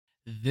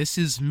This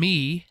is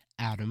me,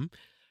 Adam,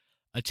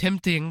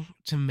 attempting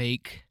to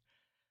make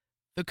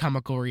the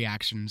Comical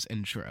Reactions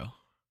intro.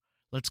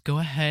 Let's go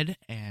ahead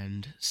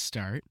and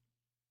start.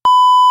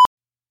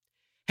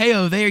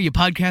 Heyo there, you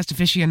podcast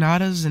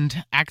aficionados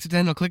and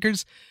accidental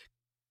clickers.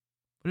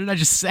 What did I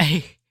just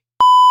say?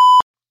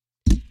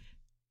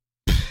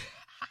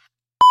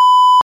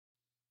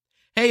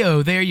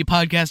 Heyo there, you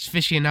podcast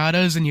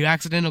aficionados and you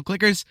accidental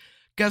clickers.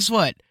 Guess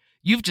what?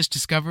 You've just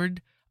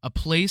discovered a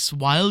place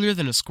wilder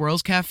than a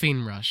squirrel's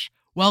caffeine rush.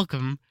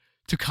 Welcome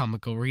to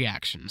Comical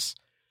Reactions.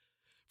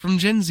 From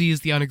Gen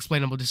Z's The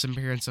Unexplainable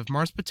Disappearance of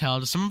Mars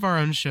Patel to some of our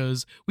own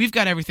shows, we've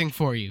got everything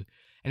for you.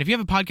 And if you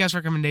have a podcast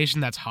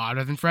recommendation that's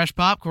hotter than fresh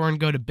popcorn,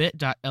 go to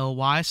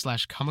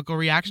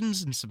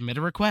bit.ly/comicalreactions and submit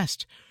a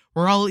request.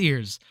 We're all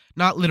ears.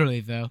 Not literally,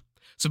 though.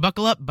 So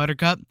buckle up,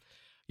 Buttercup.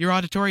 Your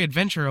auditory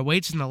adventure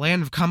awaits in the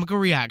land of comical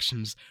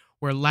reactions,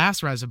 where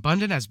laughs are as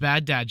abundant as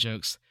bad dad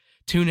jokes.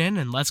 Tune in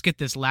and let's get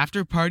this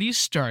laughter party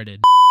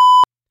started.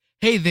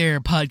 Hey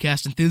there,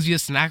 podcast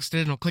enthusiasts and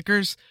accidental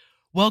clickers.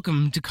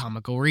 Welcome to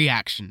Comical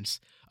Reactions,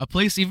 a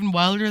place even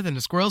wilder than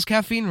a squirrel's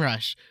caffeine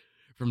rush.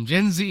 From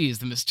Gen Z's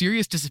The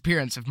Mysterious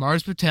Disappearance of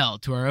Mars Patel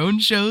to our own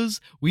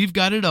shows, we've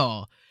got it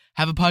all.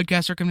 Have a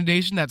podcast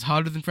recommendation that's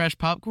hotter than fresh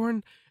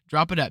popcorn?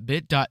 Drop it at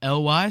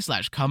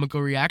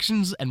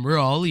bit.ly/comicalreactions and we're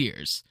all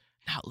ears.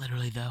 Not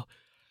literally, though.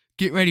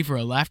 Get ready for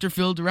a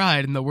laughter-filled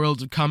ride in the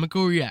world of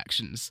comical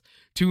reactions.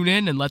 Tune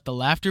in and let the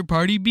laughter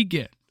party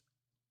begin.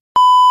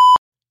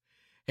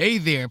 Hey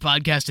there,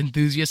 podcast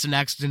enthusiasts and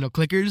accidental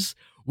clickers.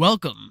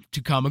 Welcome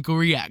to Comical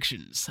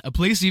Reactions, a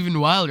place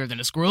even wilder than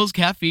a squirrel's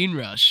caffeine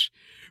rush.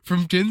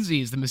 From Gen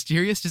Z's The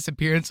Mysterious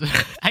Disappearance of...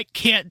 I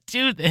can't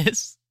do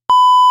this.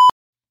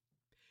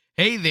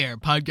 Hey there,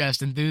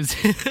 podcast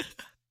enthusiasts...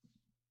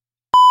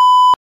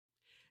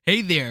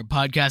 Hey there,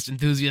 podcast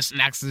enthusiasts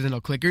and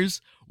accidental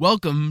clickers.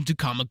 Welcome to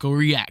Comical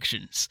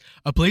Reactions,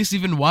 a place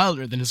even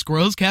wilder than a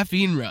squirrel's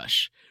caffeine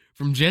rush.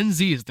 From Gen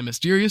Z's The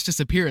Mysterious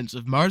Disappearance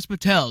of Mars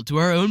Patel to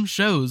our own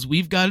shows,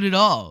 we've got it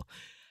all.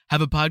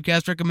 Have a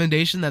podcast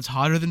recommendation that's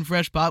hotter than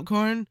fresh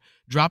popcorn?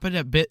 Drop it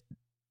at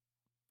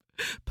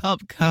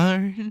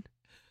popcorn.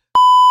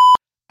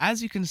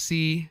 As you can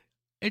see,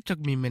 it took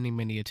me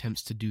many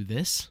attempts to do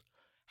this.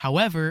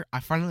 However, I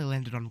finally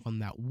landed on one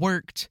that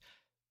worked,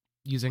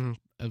 using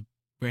a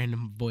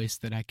random voice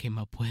that I came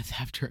up with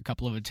after a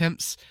couple of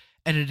attempts,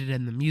 edited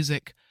in the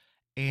music,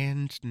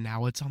 and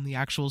now it's on the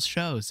actual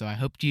show. So I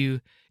hope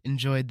you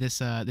enjoyed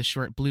this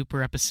short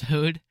blooper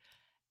episode,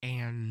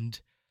 and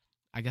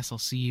I guess I'll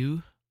see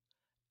you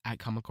at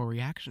Comical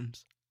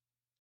Reactions.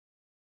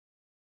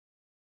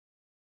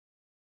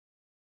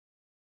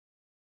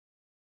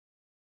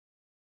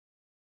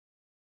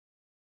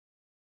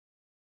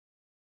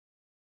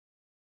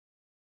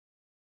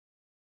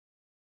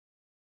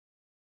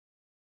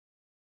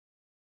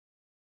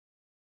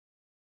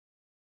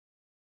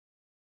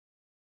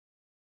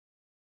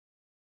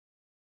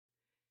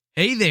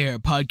 Hey there,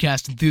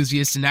 podcast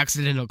enthusiasts and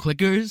accidental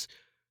clickers.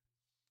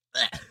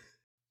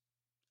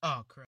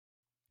 Oh, crap.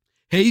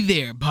 Hey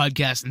there,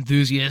 podcast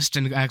enthusiasts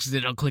and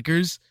accidental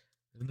clickers.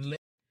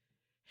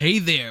 Hey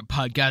there,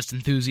 podcast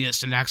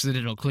enthusiasts and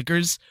accidental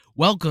clickers.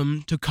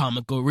 Welcome to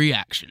Comical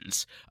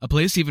Reactions, a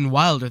place even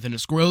wilder than a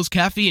squirrel's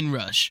caffeine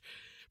rush.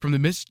 From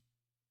the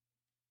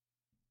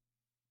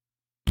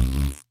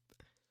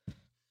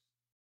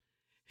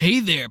Hey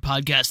there,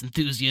 podcast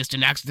enthusiast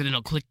and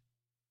accidental